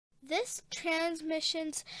This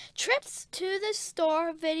Transmissions Trips to the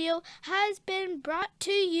Store video has been brought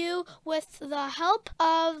to you with the help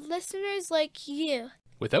of listeners like you.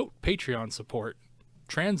 Without Patreon support,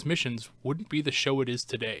 Transmissions wouldn't be the show it is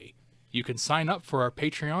today. You can sign up for our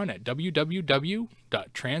Patreon at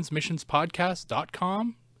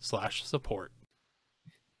www.transmissionspodcast.com/support.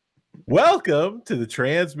 Welcome to the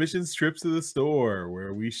Transmissions Trips to the Store,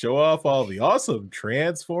 where we show off all the awesome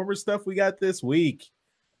Transformer stuff we got this week.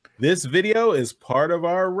 This video is part of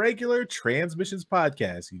our regular Transmissions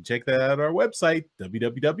podcast. You can check that out on our website,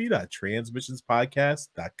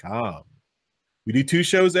 www.transmissionspodcast.com. We do 2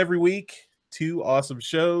 shows every week, 2 awesome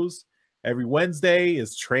shows. Every Wednesday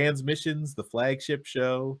is Transmissions, the flagship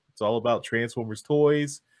show. It's all about Transformers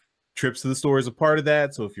toys. Trips to the Store is a part of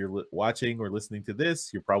that. So if you're watching or listening to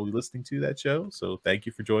this, you're probably listening to that show. So thank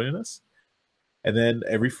you for joining us. And then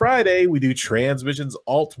every Friday, we do Transmissions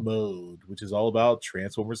Alt Mode, which is all about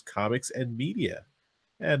Transformers comics and media.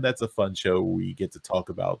 And that's a fun show where we get to talk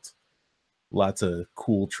about lots of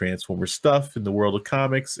cool Transformers stuff in the world of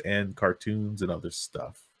comics and cartoons and other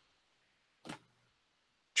stuff.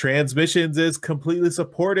 Transmissions is completely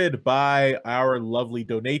supported by our lovely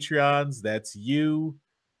Donatreons. That's you.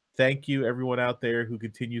 Thank you, everyone out there who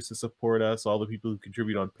continues to support us, all the people who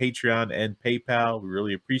contribute on Patreon and PayPal. We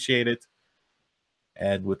really appreciate it.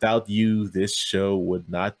 And without you, this show would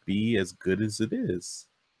not be as good as it is.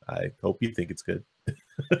 I hope you think it's good.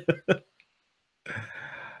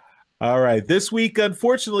 All right. This week,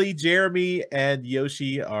 unfortunately, Jeremy and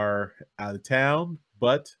Yoshi are out of town,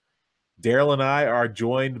 but Darryl and I are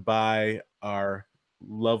joined by our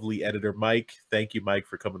lovely editor, Mike. Thank you, Mike,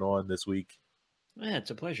 for coming on this week. Yeah,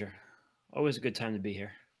 it's a pleasure. Always a good time to be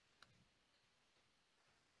here.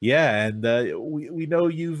 Yeah, and we know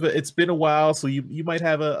it's been a while, so you might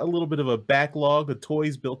have a little bit of a backlog of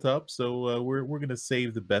toys built up. So we're gonna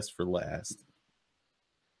save the best for last,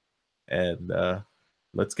 and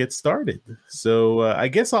let's get started. So I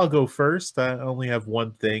guess I'll go first. I only have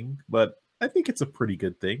one thing, but I think it's a pretty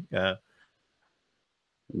good thing.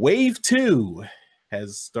 Wave 2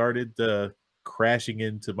 has started crashing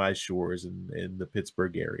into my shores in the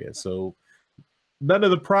Pittsburgh area. So none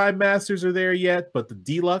of the Prime Masters are there yet, but the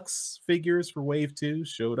deluxe figures for Wave 2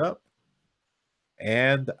 showed up.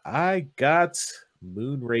 And I got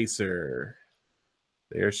Moon Racer.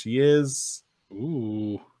 There she is.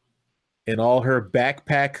 Ooh. In all her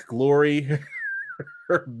backpack glory.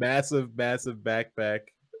 Her massive, massive backpack.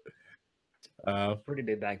 Pretty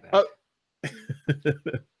big backpack.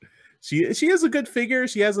 She has a good figure.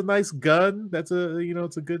 She has a nice gun. That's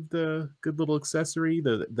it's a good little accessory.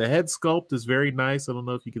 The head sculpt is very nice. I don't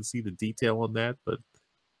know if you can see the detail on that, but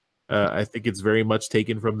I think it's very much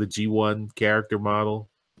taken from the G1 character model.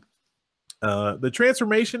 The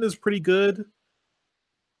transformation is pretty good.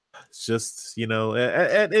 It's just,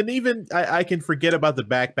 and even I can forget about the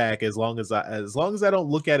backpack as long as I don't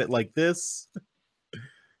look at it like this.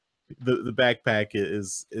 The backpack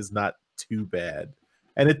is not too bad.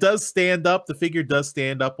 And it does stand up. The figure does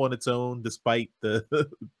stand up on its own, despite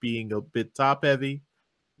the being a bit top heavy.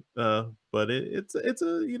 But it's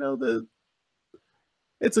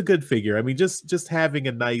a good figure. I mean, just having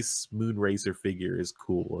a nice Moon Racer figure is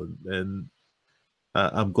cool, and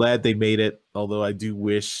I'm glad they made it. Although I do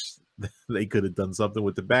wish they could have done something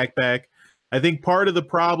with the backpack. I think part of the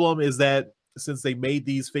problem is that since they made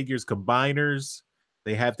these figures combiners,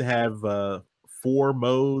 they have to have 4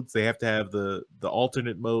 modes. They have to have the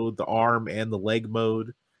alternate mode, the arm, and the leg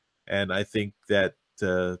mode. And I think that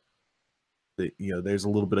there's a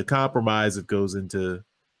little bit of compromise that goes into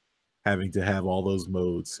having to have all those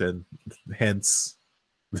modes, and hence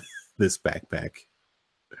this backpack.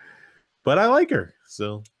 But I like her,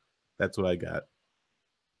 so that's what I got.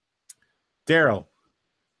 Darryl,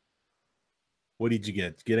 what did you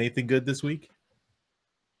get? Did you get anything good this week?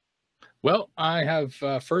 Well, I have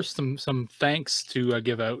first some thanks to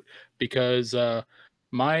give out, because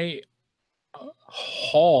my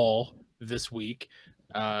haul this week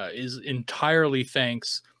is entirely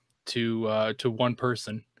thanks to one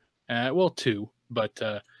person. Well, 2,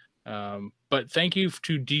 but thank you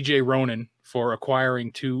to DJ Ronan for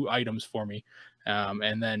acquiring 2 items for me,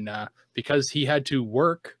 and then because he had to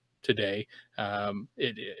work today,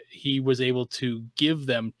 he was able to give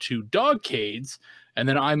them to Dogcades. And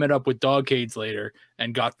then I met up with Dogcades later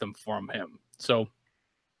and got them from him. So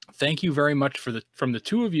thank you very much from the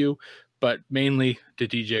 2 of you, but mainly to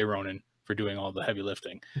DJ Ronan for doing all the heavy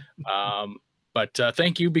lifting. But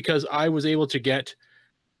thank you, because I was able to get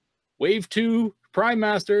Wave 2 Prime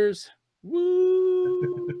Masters.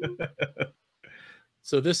 Woo!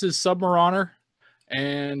 So this is Submariner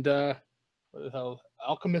and what the hell?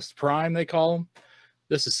 Alchemist Prime, they call him.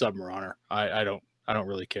 This is Submariner. I don't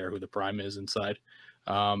really care who the Prime is inside.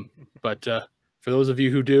 But for those of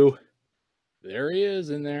you who do, there he is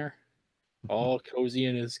in there, all cozy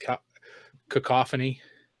in his cacophony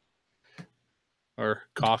or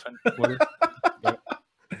coffin. What is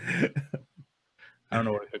I don't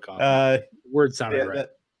know what a cacophony. Word sounded right.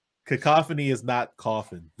 Cacophony is not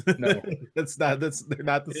coffin. No, they're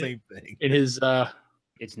not the same thing. In his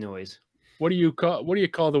it's noise. What do you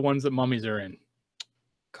call the ones that mummies are in?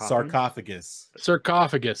 Coffin?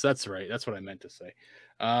 Sarcophagus. That's right. That's what I meant to say.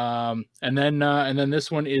 And then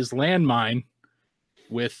this one is Landmine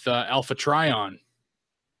with Alpha Trion.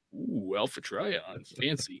 Ooh, Alpha Trion,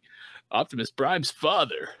 fancy. Optimus Prime's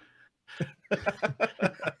father.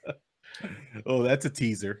 Oh, that's a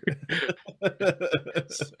teaser.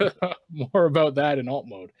 More about that in alt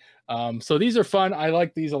mode. So these are fun. I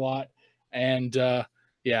like these a lot. And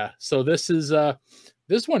yeah, so this is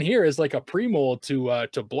this one here is like a pre-mold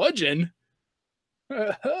to Bludgeon.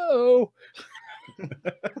 Oh.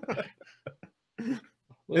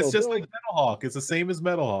 It's just like Metal Hawk. It's the same as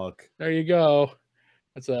Metal Hawk. There you go.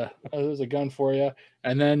 There's a gun for you.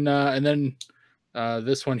 And then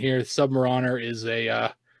this one here, Submariner, is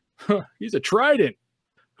a he's a Trident.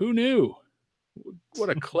 Who knew? What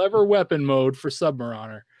a clever weapon mode for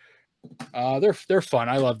Submariner. They're fun.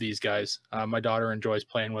 I love these guys. My daughter enjoys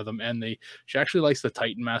playing with them, and she actually likes the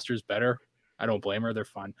Titan Masters better. I don't blame her. They're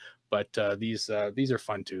fun, but these are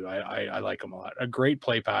fun too. I like them a lot. A great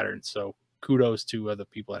play pattern. So kudos to the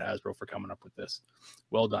people at Hasbro for coming up with this.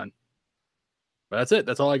 Well done. But that's it.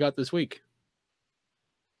 That's all I got this week.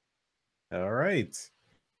 All right,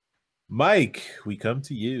 Mike, we come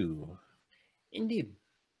to you. Indeed.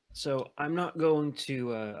 So I'm not going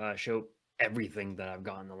to show everything that I've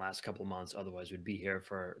gotten the last couple of months. Otherwise, we'd be here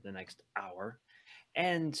for the next hour.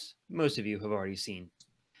 And most of you have already seen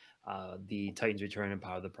the Titans Return and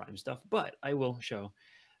Power of the Prime stuff. But I will show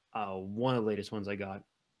one of the latest ones I got.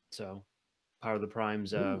 So Power of the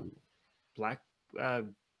Prime's Black...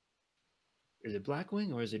 is it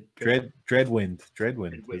Blackwing or is it Dreadwind,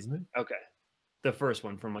 isn't it? Okay, the first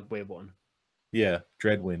one from like Wave 1. Yeah,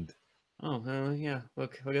 Dreadwind. Oh, yeah.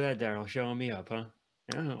 Look at that, Darryl, showing me up, huh?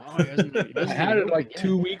 Oh, I had it like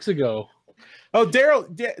 2 weeks ago. Oh,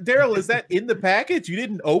 Darryl, is that in the package? You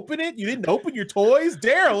didn't open it? You didn't open your toys?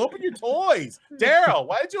 Darryl, open your toys. Darryl,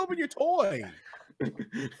 why did you open your toy?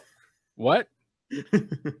 What?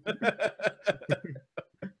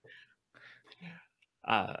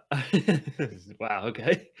 Wow,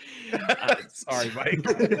 okay. Sorry,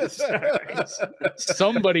 Mike. Sorry.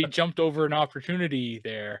 Somebody jumped over an opportunity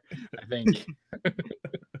there, I think.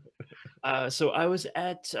 So I was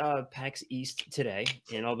at PAX East today,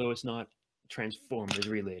 and although it's not Transformers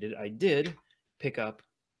related, I did pick up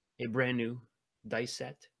a brand new dice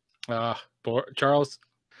set. Charles,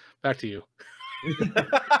 back to you.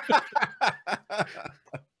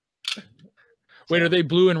 Wait, are they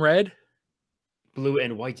blue and red? Blue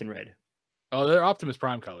and white and red. Oh, they're Optimus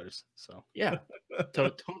Prime colors. So yeah,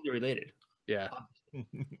 totally related. Yeah.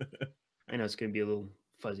 I know it's going to be a little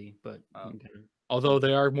fuzzy, but although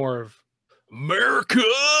they are more of America.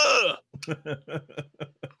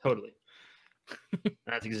 Totally.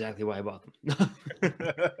 That's exactly why I bought them.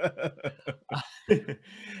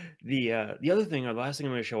 The other thing, or the last thing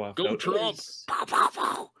I'm going to show off. Go Trump. Pow, pow,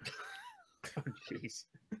 pow. Oh, jeez.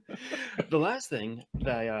 The last thing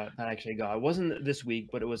that I actually got, it wasn't this week,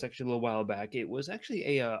 but it was actually a little while back. It was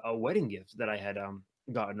actually a wedding gift that I had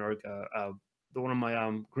gotten, or the one of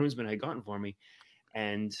my groomsmen had gotten for me,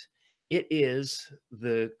 and it is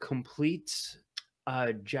the complete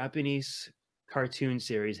Japanese cartoon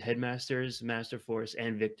series Headmasters, Master Force,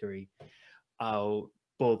 and Victory,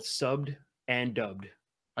 both subbed and dubbed.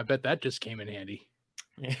 I bet that just came in handy.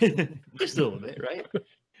 Just a little bit, right?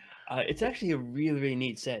 It's actually a really, really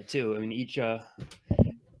neat set too. I mean, each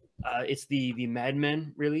it's the Mad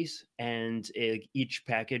Men release, and each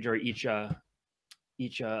package or each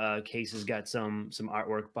case has got some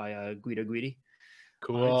artwork by Guido Guidi.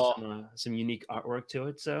 Cool. Some unique artwork to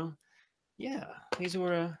it. So yeah, these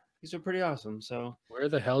were pretty awesome. So where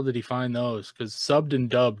the hell did he find those? Because subbed and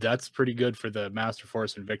dubbed, that's pretty good for the Master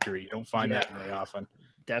Force and Victory. You don't find that very often.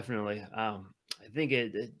 Definitely. I think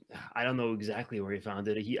I don't know exactly where he found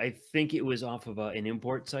it. I think it was off of an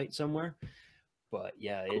import site somewhere. But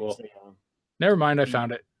yeah, cool. Never mind. I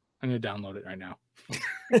found it. I'm going to download it right now.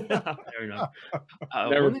 Fair enough.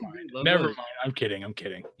 Never mind. I'm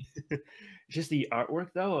kidding. Just the artwork,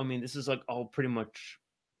 though. I mean, this is like all pretty much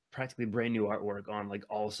practically brand new artwork on like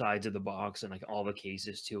all sides of the box and like all the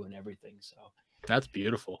cases too and everything. So that's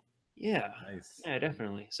beautiful. Yeah. Nice. Yeah,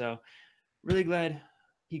 definitely. So really glad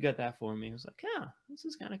he got that for me. I was like, yeah, this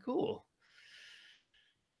is kind of cool.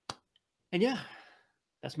 And yeah,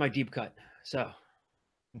 that's my deep cut. So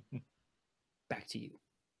back to you.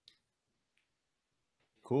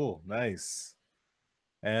 Cool, nice.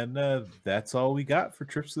 And that's all we got for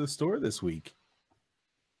Trips to the Store this week.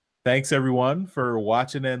 Thanks everyone for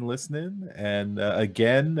watching and listening. And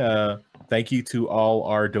again, thank you to all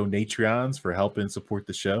our Donatreons for helping support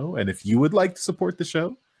the show. And if you would like to support the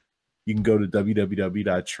show, you can go to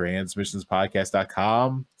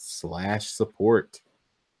www.transmissionspodcast.com/support.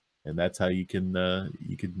 And that's how you can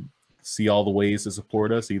see all the ways to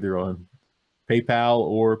support us, either on PayPal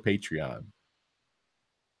or Patreon.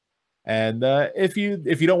 And if you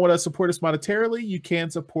don't want to support us monetarily, you can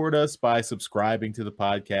support us by subscribing to the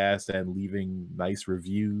podcast and leaving nice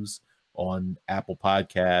reviews on Apple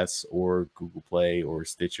Podcasts or Google Play or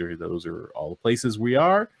Stitcher. Those are all the places we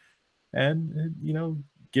are. And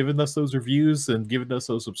giving us those reviews and giving us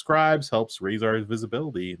those subscribes helps raise our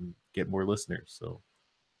visibility and get more listeners. So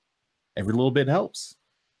every little bit helps.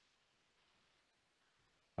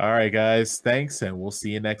 All right, guys. Thanks, and we'll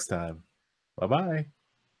see you next time. Bye-bye.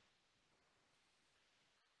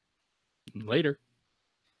 Later.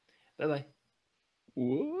 Bye-bye.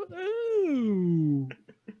 Whoa.